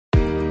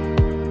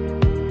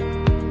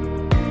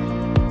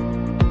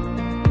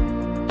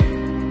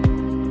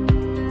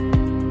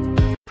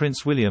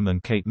Prince William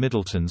and Kate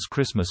Middleton's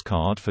Christmas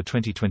card for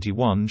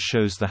 2021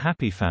 shows the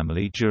happy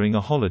family during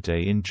a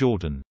holiday in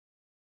Jordan.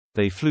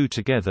 They flew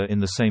together in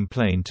the same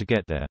plane to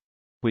get there,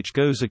 which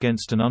goes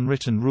against an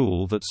unwritten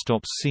rule that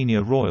stops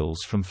senior royals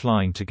from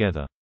flying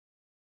together.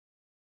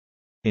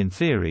 In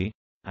theory,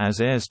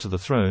 as heirs to the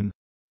throne,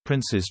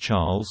 Princes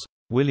Charles,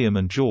 William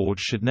and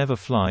George should never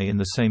fly in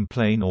the same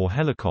plane or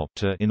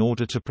helicopter in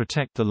order to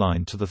protect the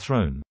line to the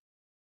throne.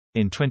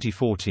 In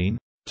 2014,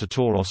 to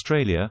tour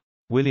Australia,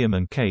 William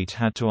and Kate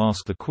had to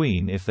ask the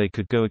Queen if they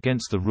could go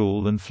against the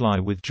rule and fly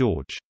with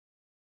George.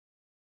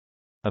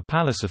 A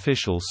palace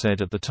official said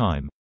at the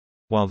time,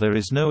 "While there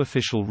is no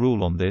official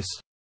rule on this,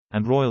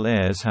 and royal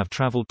heirs have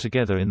travelled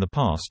together in the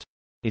past,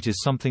 it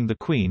is something the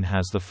Queen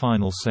has the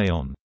final say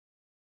on."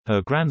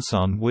 Her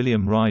grandson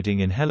William riding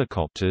in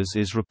helicopters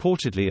is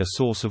reportedly a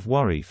source of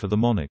worry for the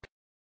monarch.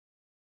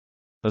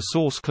 A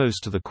source close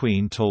to the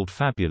Queen told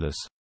Fabulous,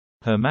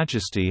 "Her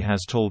Majesty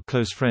has told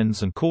close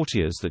friends and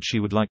courtiers that she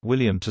would like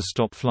William to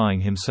stop flying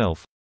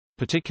himself,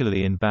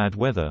 particularly in bad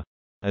weather,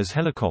 as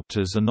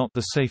helicopters are not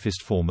the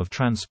safest form of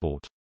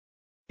transport.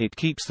 It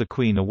keeps the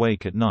Queen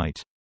awake at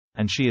night,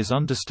 and she is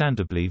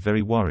understandably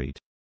very worried.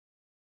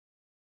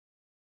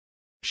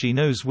 She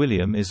knows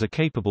William is a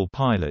capable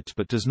pilot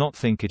but does not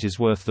think it is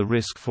worth the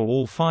risk for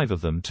all five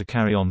of them to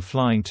carry on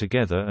flying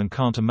together and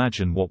can't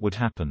imagine what would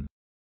happen.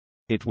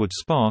 It would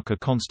spark a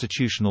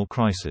constitutional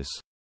crisis."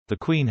 The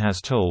Queen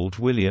has told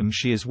William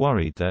she is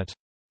worried that,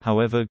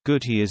 however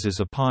good he is as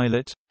a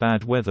pilot,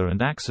 bad weather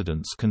and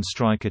accidents can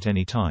strike at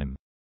any time.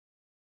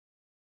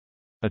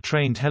 A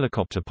trained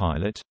helicopter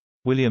pilot,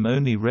 William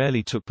only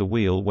rarely took the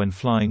wheel when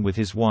flying with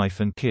his wife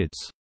and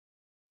kids.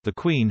 The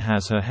Queen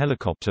has her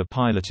helicopter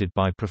piloted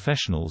by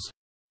professionals,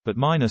 but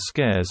minor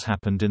scares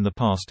happened in the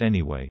past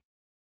anyway.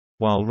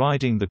 While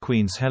riding the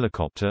Queen's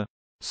helicopter,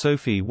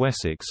 Sophie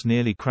Wessex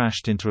nearly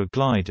crashed into a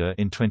glider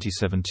in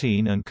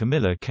 2017 and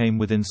Camilla came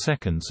within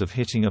seconds of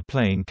hitting a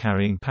plane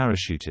carrying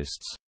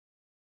parachutists.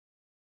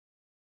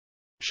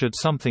 Should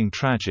something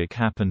tragic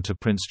happen to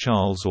Prince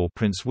Charles or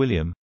Prince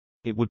William,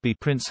 it would be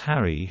Prince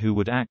Harry who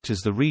would act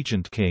as the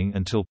Regent King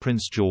until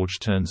Prince George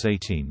turns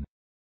 18.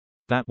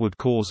 That would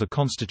cause a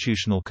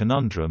constitutional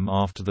conundrum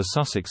after the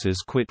Sussexes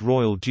quit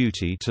royal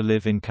duty to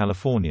live in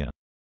California.